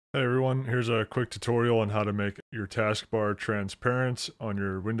Hey everyone, here's a quick tutorial on how to make your taskbar transparent on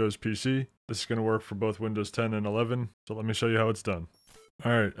your Windows PC. This is going to work for both Windows 10 and 11, so let me show you how it's done.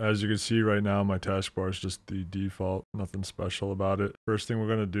 Alright, as you can see right now, my taskbar is just the default, nothing special about it. First thing we're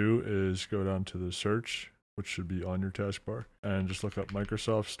going to do is go down to the search, which should be on your taskbar, and just look up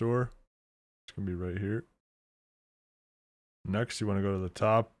Microsoft Store. It's going to be right here. Next, you want to go to the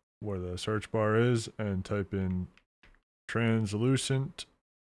top where the search bar is and type in translucent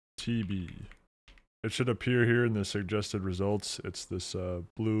TB. It should appear here in the suggested results. It's this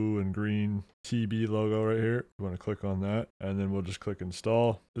blue and green TB logo right here. You want to click on that, and then we'll just click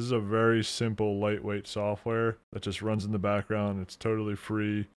install. This is a very simple, lightweight software that just runs in the background. It's totally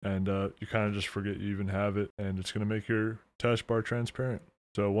free, and you kind of just forget you even have it, and it's going to make your taskbar transparent.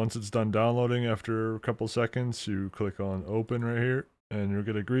 So once it's done downloading, after a couple seconds, you click on open right here, and you'll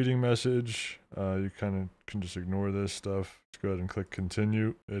get a greeting message. You kind of can just ignore this stuff. Let's go ahead and click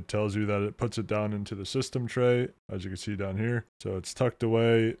continue. It tells you that it puts it down into the system tray, as you can see down here. So it's tucked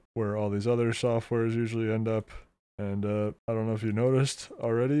away where all these other softwares usually end up. And I don't know if you noticed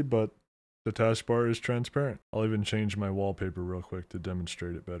already, but the taskbar is transparent. I'll even change my wallpaper real quick to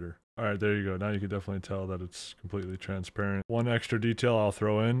demonstrate it better. Alright, there you go. Now you can definitely tell that it's completely transparent. One extra detail I'll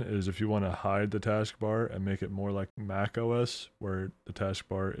throw in is if you want to hide the taskbar and make it more like Mac OS, where the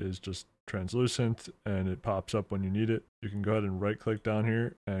taskbar is just translucent and it pops up when you need it, you can go ahead and right click down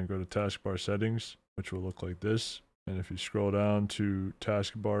here and go to taskbar settings, which will look like this. And if you scroll down to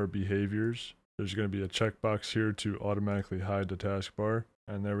taskbar behaviors, there's going to be a checkbox here to automatically hide the taskbar.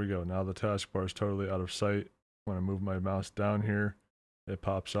 And there we go. Now the taskbar is totally out of sight. When I move my mouse down here, it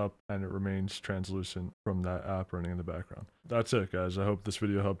pops up and it remains translucent from that app running in the background. That's it, guys. I hope this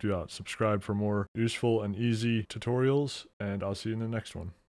video helped you out. Subscribe for more useful and easy tutorials, and I'll see you in the next one.